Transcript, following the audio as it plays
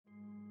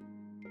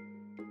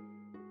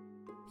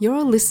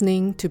You're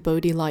listening to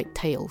Bodhi Light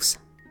Tales,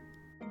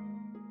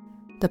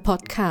 the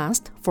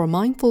podcast for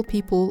mindful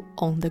people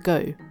on the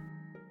go.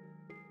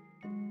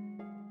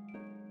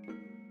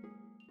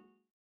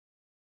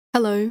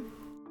 Hello,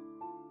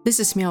 this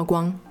is Miao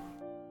Guang.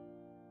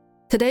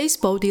 Today's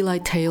Bodhi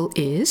Light Tale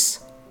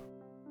is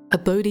a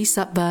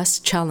Bodhisattva's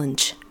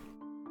Challenge.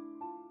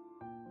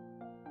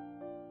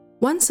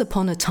 Once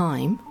upon a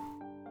time,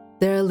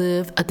 there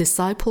lived a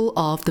disciple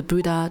of the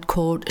Buddha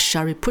called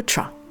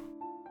Shariputra.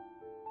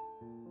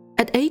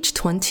 At age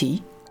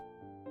 20,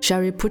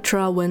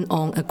 Shariputra went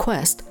on a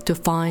quest to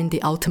find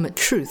the ultimate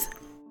truth.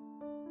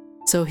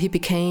 So he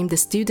became the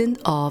student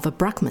of a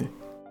Brahmin.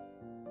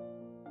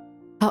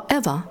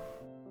 However,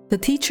 the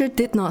teacher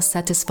did not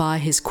satisfy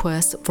his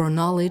quest for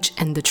knowledge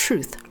and the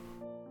truth.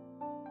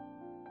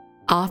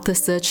 After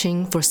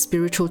searching for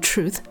spiritual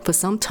truth for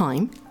some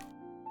time,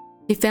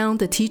 he found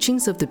the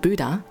teachings of the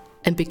Buddha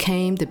and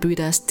became the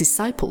Buddha's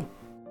disciple.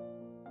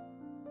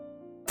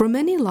 For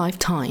many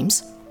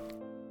lifetimes,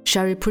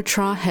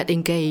 Shariputra had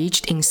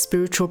engaged in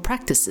spiritual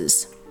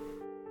practices.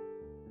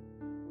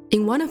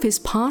 In one of his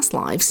past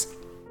lives,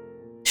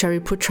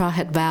 Shariputra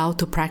had vowed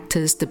to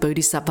practice the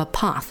Bodhisattva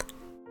path.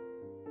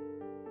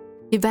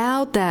 He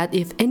vowed that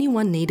if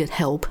anyone needed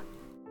help,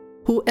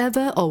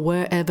 whoever or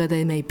wherever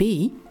they may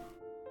be,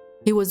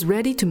 he was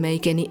ready to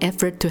make any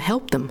effort to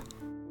help them.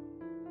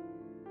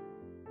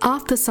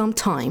 After some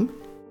time,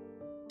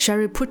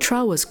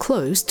 Shariputra was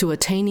close to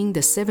attaining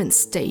the 7th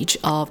stage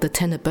of the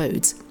 10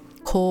 abodes,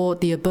 called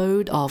the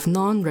abode of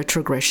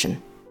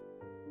non-retrogression.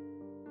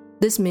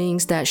 This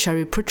means that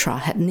Shariputra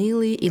had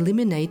nearly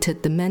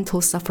eliminated the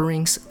mental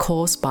sufferings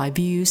caused by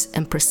views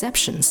and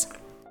perceptions.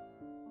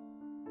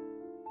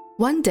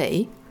 One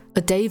day,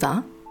 a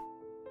deva,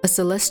 a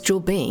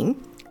celestial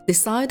being,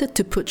 decided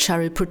to put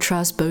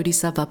Shariputra's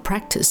bodhisattva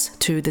practice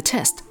to the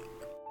test.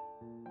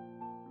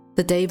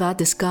 The deva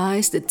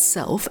disguised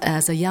itself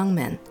as a young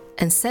man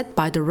and sat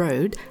by the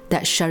road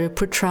that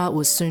Shariputra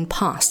would soon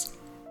pass.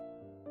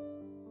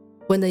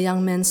 When the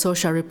young man saw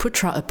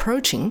Shariputra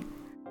approaching,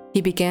 he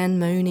began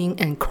moaning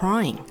and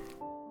crying.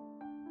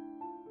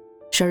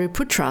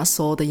 Shariputra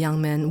saw the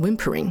young man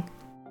whimpering,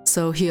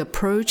 so he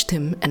approached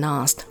him and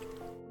asked,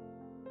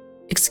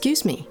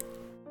 "Excuse me,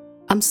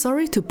 I'm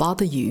sorry to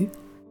bother you,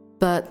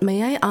 but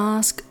may I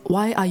ask,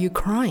 why are you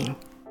crying?"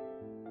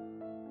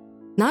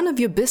 "None of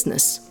your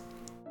business.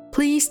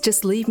 Please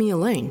just leave me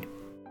alone."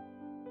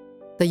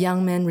 The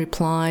young man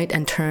replied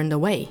and turned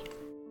away.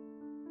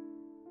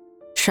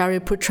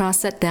 Shariputra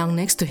sat down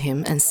next to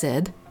him and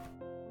said,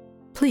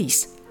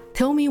 "Please,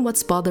 tell me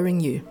what's bothering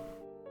you.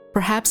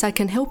 Perhaps I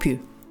can help you."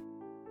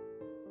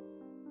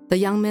 The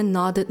young man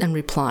nodded and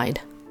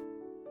replied,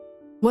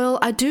 "Well,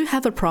 I do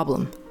have a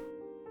problem,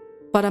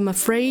 but I'm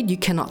afraid you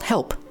cannot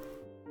help."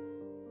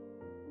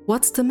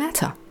 "What's the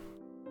matter?"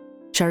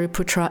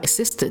 Shariputra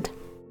insisted.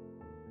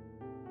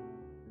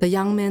 The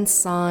young man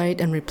sighed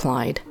and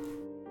replied,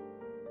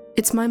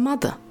 "It's my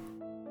mother.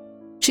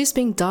 She's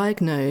been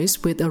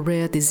diagnosed with a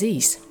rare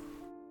disease.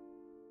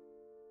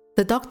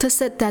 The doctor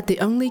said that the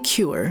only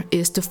cure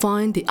is to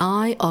find the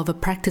eye of a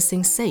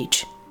practicing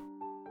sage.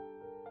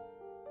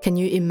 Can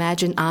you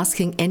imagine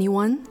asking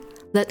anyone,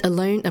 let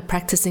alone a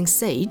practicing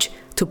sage,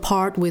 to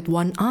part with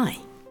one eye?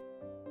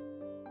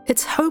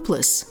 It's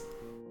hopeless.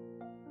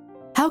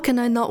 How can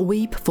I not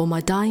weep for my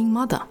dying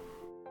mother?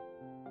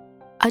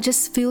 I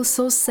just feel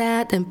so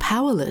sad and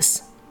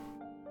powerless."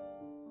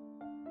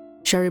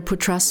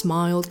 Shariputra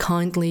smiled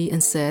kindly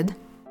and said,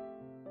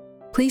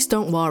 "Please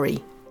don't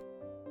worry.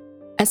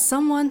 As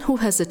someone who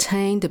has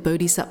attained the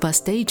Bodhisattva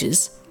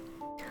stages,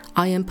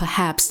 I am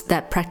perhaps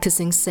that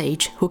practicing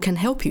sage who can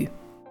help you."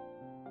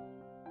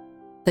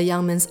 The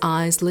young man's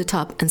eyes lit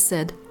up and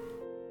said,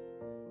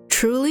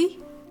 "Truly?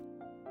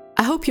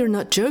 I hope you're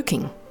not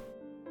joking."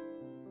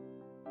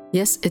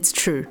 "Yes, it's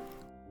true.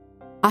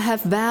 I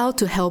have vowed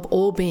to help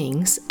all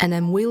beings and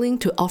am willing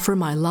to offer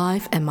my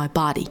life and my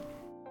body.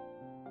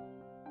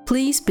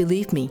 Please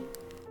believe me,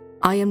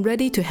 I am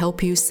ready to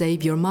help you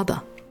save your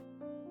mother.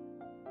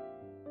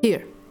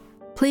 Here,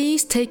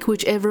 please take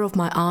whichever of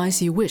my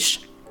eyes you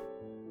wish."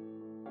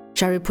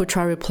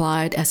 Shariputra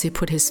replied as he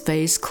put his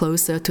face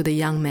closer to the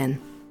young man.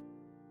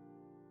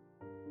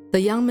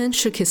 The young man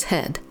shook his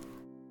head,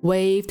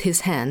 waved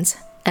his hands,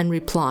 and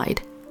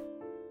replied,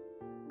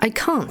 "I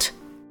can't.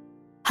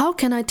 How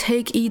can I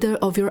take either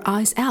of your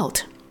eyes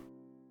out?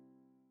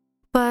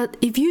 But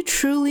if you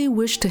truly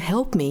wish to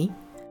help me,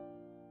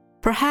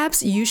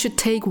 perhaps you should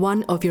take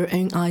one of your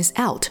own eyes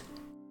out."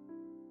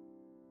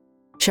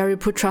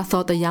 Shariputra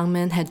thought the young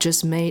man had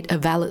just made a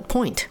valid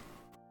point.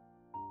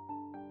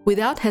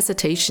 Without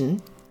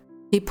hesitation,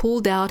 he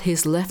pulled out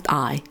his left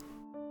eye,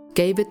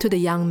 gave it to the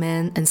young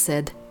man and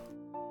said,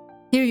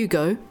 "Here you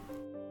go.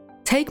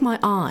 Take my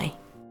eye,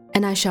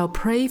 and I shall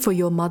pray for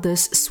your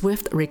mother's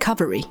swift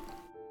recovery."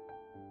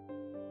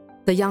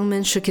 The young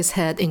man shook his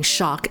head in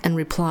shock and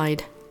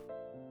replied,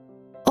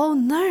 "Oh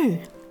no!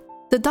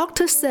 The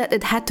doctor said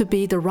it had to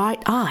be the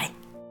right eye.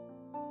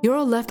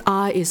 Your left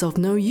eye is of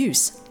no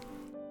use.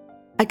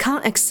 I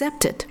can't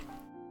accept it."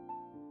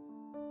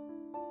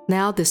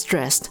 Now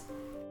distressed,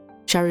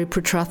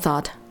 Shariputra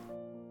thought,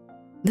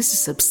 "This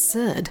is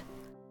absurd.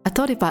 I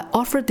thought if I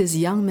offered this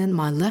young man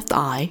my left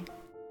eye,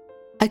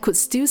 I could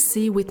still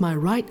see with my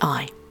right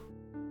eye.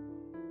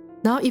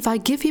 Now if I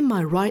give him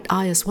my right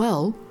eye as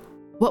well,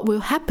 what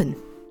will happen?"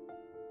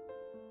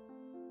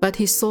 But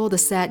he saw the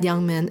sad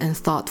young man and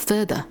thought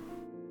further.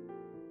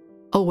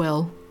 "Oh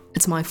well,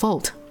 it's my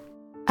fault.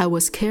 I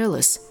was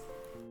careless.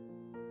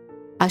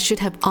 I should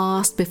have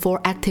asked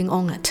before acting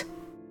on it.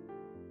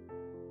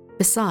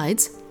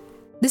 Besides,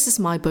 this is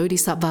my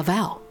bodhisattva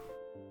vow."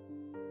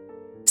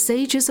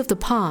 Sages of the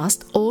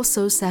past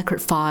also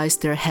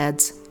sacrificed their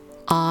heads,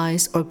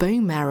 eyes, or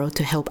bone marrow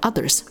to help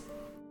others.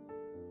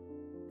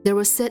 They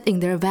were set in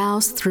their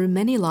vows through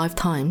many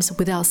lifetimes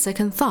without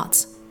second thoughts.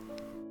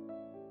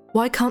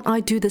 Why can't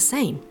I do the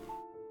same?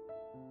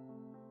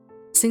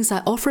 Since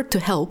I offered to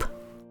help,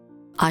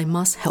 I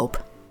must help.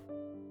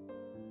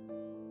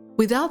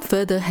 Without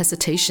further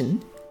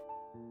hesitation,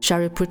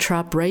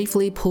 Shariputra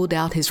bravely pulled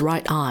out his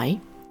right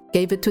eye,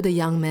 gave it to the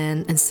young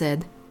man, and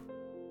said,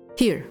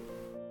 "Here,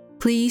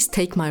 please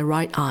take my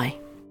right eye."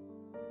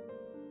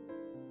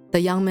 The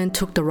young man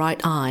took the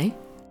right eye,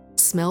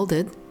 smelled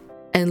it,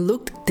 and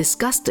looked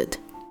disgusted.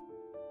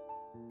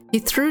 He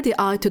threw the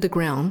eye to the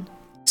ground,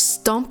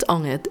 stomped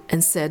on it,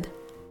 and said,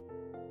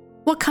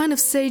 "What kind of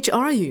sage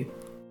are you?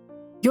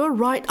 Your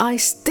right eye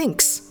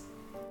stinks.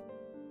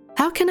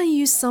 How can I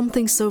use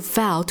something so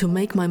foul to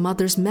make my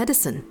mother's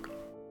medicine?"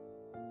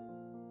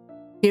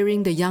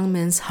 Hearing the young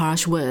man's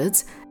harsh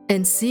words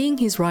and seeing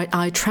his right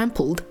eye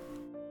trampled,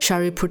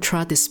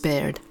 Shariputra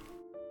despaired.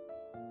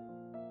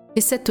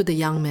 He said to the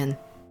young man,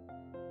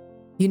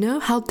 "You know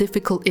how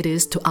difficult it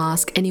is to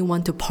ask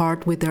anyone to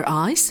part with their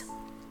eyes?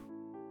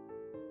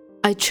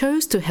 I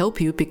chose to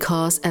help you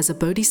because as a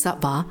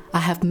bodhisattva, I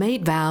have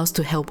made vows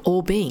to help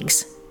all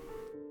beings.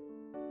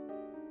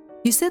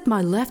 You said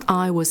my left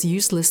eye was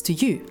useless to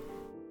you,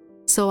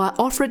 so I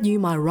offered you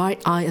my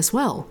right eye as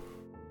well.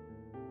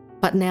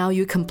 But now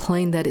you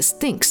complain that it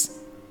stinks.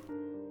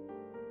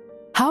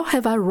 How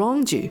have I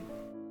wronged you?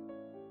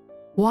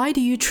 Why do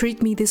you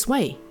treat me this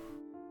way?"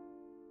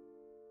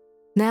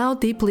 Now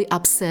deeply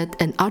upset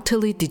and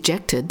utterly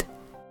dejected,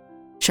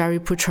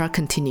 Shariputra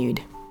continued,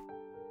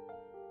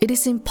 "It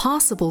is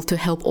impossible to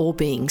help all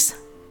beings.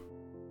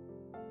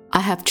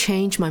 I have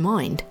changed my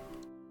mind.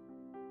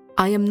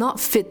 I am not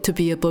fit to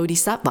be a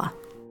bodhisattva.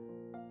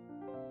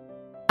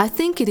 I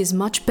think it is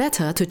much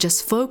better to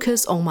just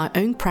focus on my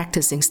own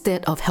practice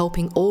instead of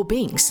helping all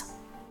beings."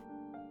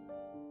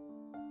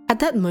 At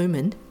that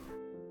moment,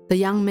 the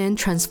young man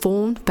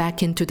transformed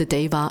back into the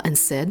deva and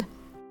said,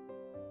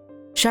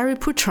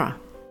 "Shariputra,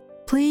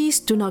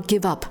 please do not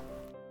give up.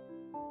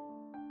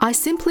 I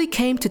simply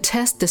came to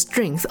test the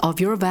strength of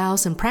your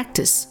vows and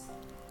practice,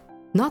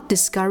 not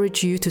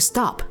discourage you to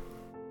stop.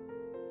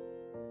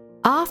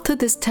 After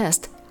this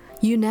test,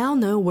 you now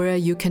know where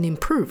you can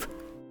improve.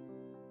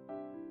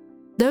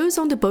 Those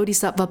on the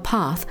bodhisattva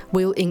path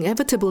will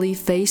inevitably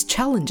face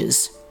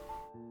challenges,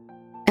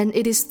 and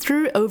it is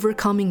through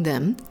overcoming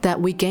them that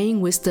we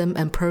gain wisdom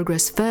and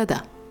progress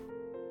further.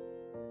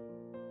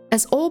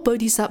 As all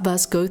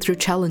bodhisattvas go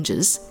through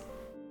challenges,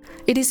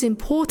 it is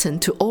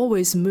important to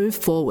always move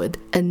forward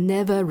and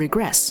never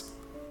regress."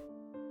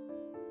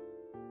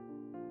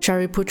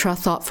 Shariputra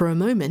thought for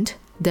a moment,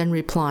 then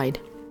replied,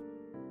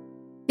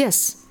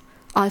 "Yes,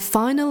 I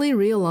finally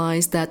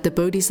realized that the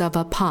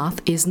bodhisattva path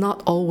is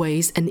not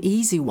always an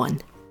easy one.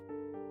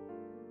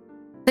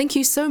 Thank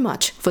you so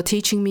much for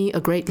teaching me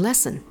a great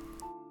lesson."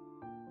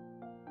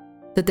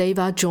 The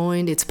deva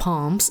joined its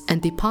palms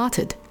and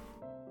departed.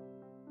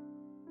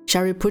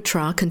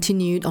 Shariputra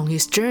continued on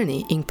his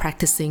journey in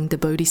practicing the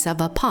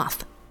bodhisattva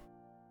path.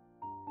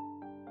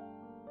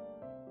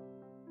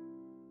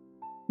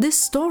 This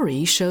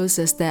story shows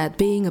us that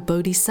being a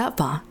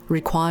bodhisattva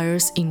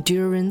requires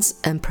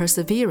endurance and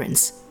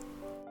perseverance.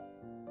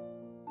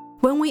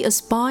 When we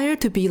aspire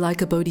to be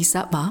like a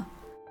bodhisattva,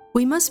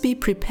 we must be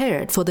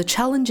prepared for the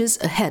challenges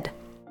ahead.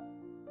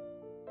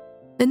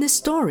 In this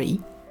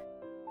story,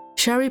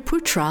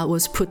 Shariputra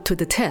was put to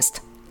the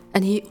test,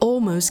 and he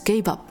almost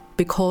gave up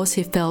because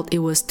he felt it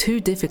was too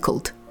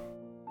difficult.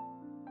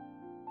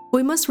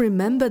 We must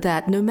remember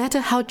that no matter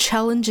how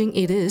challenging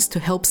it is to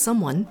help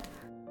someone,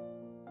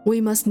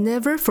 we must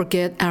never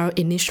forget our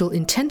initial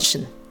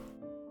intention.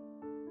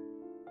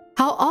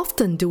 How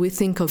often do we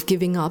think of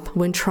giving up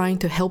when trying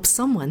to help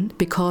someone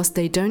because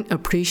they don't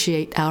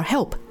appreciate our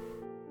help?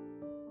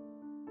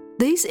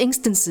 These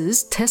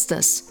instances test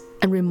us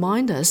and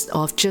remind us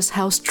of just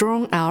how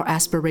strong our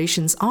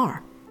aspirations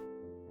are.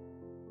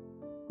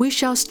 We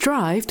shall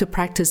strive to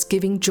practice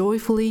giving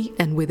joyfully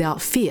and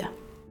without fear.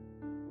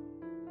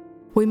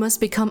 We must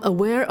become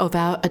aware of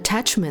our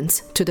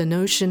attachments to the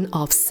notion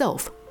of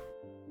self.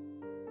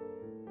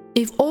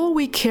 If all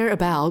we care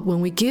about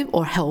when we give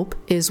or help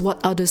is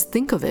what others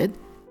think of it,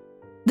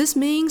 this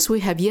means we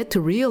have yet to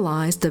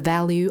realize the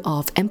value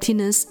of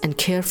emptiness and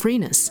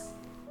carefreeness.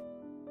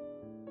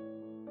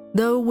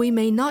 Though we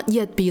may not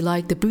yet be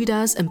like the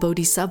Buddhas and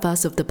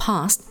Bodhisattvas of the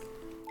past,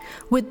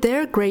 with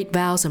their great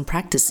vows and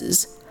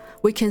practices,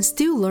 we can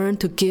still learn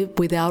to give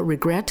without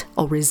regret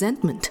or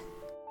resentment.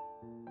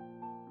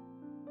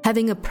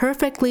 Having a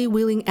perfectly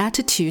willing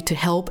attitude to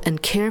help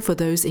and care for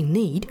those in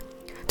need,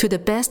 to the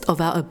best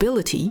of our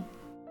ability,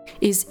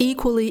 is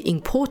equally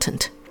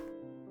important.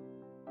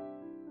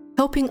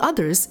 Helping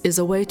others is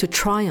a way to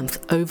triumph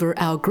over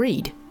our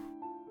greed.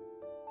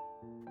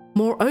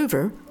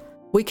 Moreover,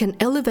 we can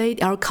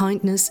elevate our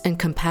kindness and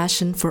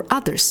compassion for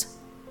others.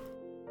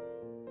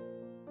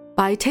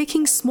 By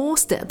taking small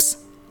steps,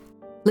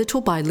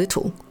 little by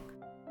little,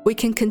 we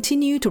can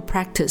continue to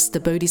practice the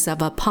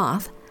Bodhisattva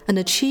path and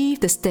achieve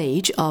the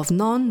stage of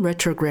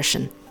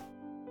non-retrogression.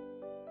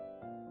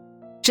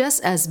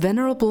 Just as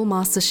Venerable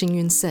Master Xing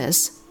Yun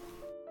says,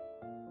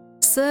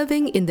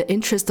 serving in the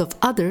interest of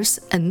others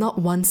and not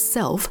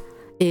oneself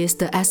is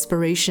the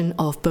aspiration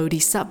of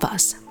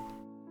bodhisattvas.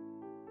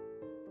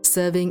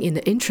 Serving in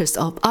the interest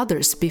of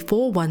others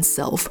before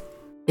oneself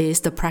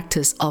is the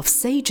practice of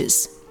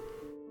sages.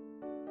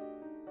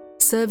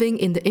 Serving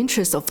in the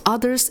interest of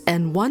others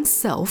and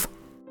oneself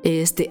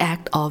is the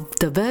act of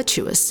the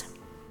virtuous.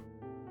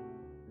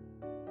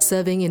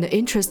 Serving in the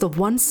interest of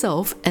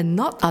oneself and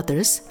not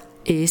others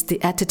is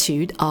the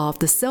attitude of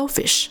the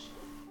selfish.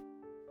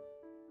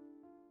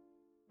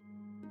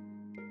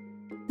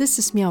 This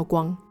is Miao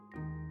Guang.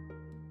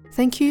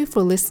 Thank you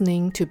for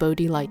listening to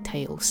Bodhi Light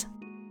Tales.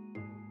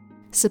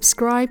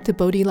 Subscribe to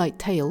Bodhi Light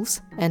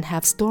Tales and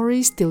have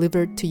stories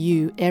delivered to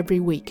you every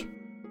week.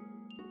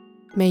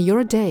 May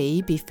your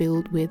day be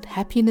filled with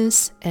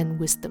happiness and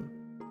wisdom.